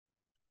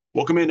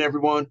Welcome in,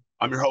 everyone.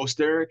 I'm your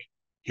host, Eric.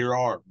 Here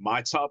are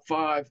my top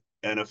five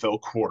NFL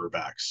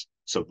quarterbacks.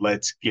 So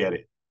let's get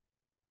it.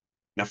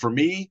 Now, for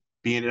me,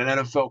 being an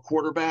NFL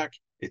quarterback,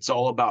 it's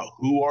all about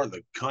who are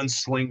the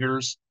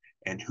gunslingers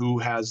and who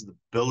has the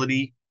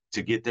ability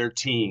to get their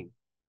team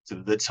to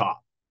the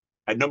top.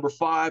 At number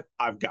five,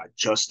 I've got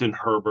Justin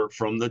Herbert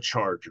from the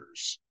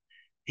Chargers.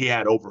 He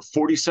had over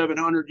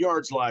 4,700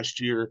 yards last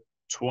year,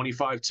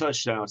 25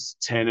 touchdowns,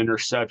 10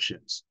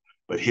 interceptions.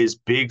 But his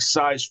big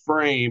size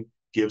frame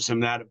gives him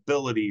that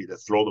ability to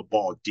throw the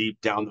ball deep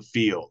down the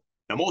field.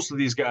 Now, most of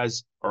these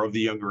guys are of the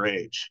younger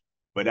age.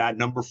 But at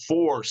number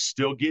four,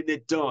 still getting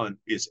it done,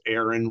 is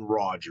Aaron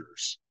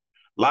Rodgers.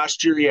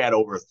 Last year, he had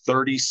over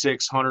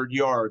 3,600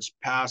 yards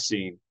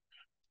passing,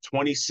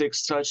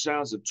 26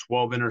 touchdowns, and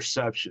 12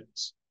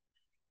 interceptions.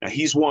 Now,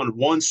 he's won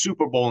one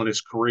Super Bowl in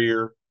his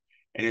career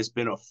and has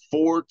been a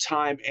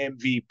four-time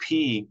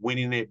MVP,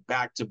 winning it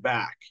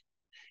back-to-back.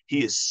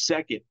 He is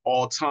second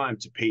all-time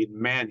to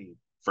Peyton Manning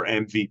for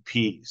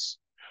MVPs.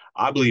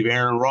 I believe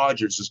Aaron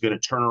Rodgers is going to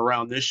turn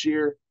around this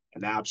year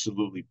and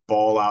absolutely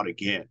ball out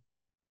again.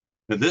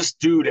 Now, this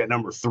dude at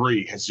number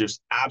three has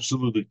just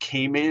absolutely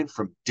came in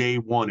from day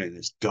one and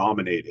has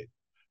dominated.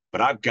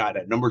 But I've got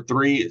at number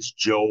three is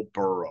Joe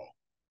Burrow.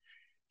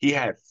 He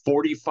had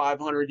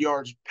 4,500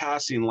 yards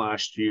passing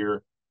last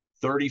year,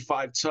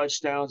 35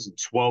 touchdowns, and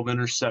 12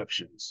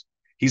 interceptions.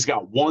 He's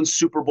got one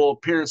Super Bowl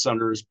appearance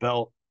under his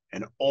belt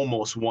and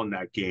almost won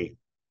that game.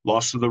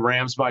 Lost to the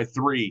Rams by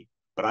 3,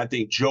 but I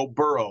think Joe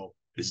Burrow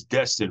is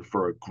destined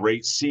for a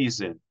great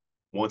season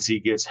once he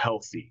gets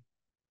healthy.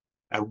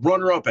 At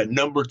runner-up at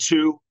number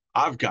 2,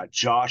 I've got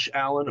Josh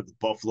Allen of the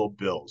Buffalo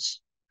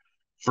Bills.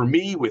 For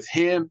me, with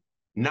him,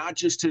 not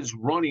just his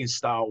running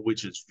style,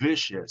 which is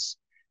vicious,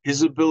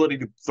 his ability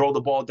to throw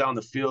the ball down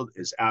the field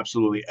is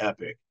absolutely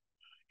epic.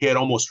 He had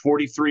almost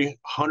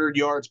 4,300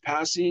 yards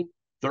passing,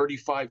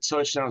 35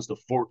 touchdowns to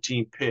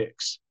 14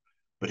 picks.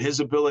 But his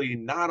ability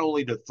not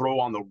only to throw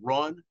on the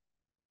run,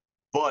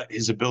 but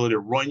his ability to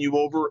run you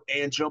over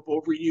and jump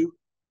over you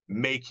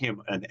make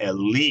him an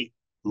elite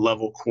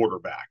level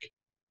quarterback.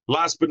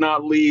 Last but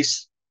not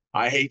least,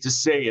 I hate to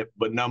say it,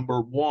 but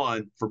number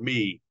one for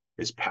me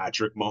is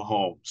Patrick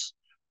Mahomes.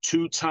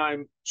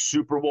 Two-time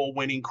Super Bowl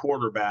winning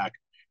quarterback,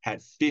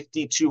 had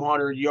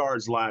 5,200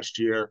 yards last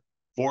year,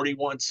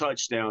 41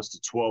 touchdowns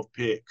to 12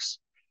 picks.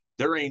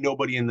 There ain't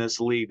nobody in this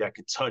league that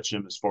can touch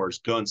him as far as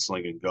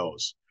gunslinging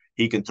goes.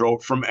 He can throw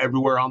it from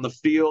everywhere on the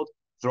field,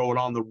 throw it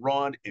on the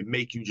run, and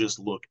make you just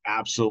look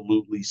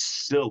absolutely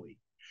silly.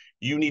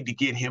 You need to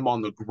get him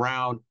on the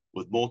ground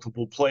with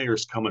multiple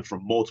players coming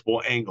from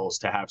multiple angles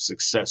to have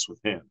success with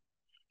him.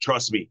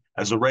 Trust me,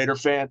 as a Raider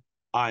fan,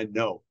 I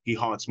know he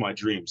haunts my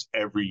dreams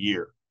every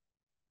year.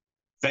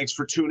 Thanks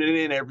for tuning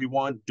in,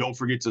 everyone. Don't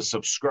forget to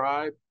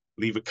subscribe,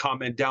 leave a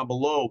comment down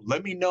below.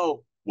 Let me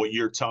know what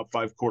your top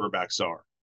 5 quarterbacks are.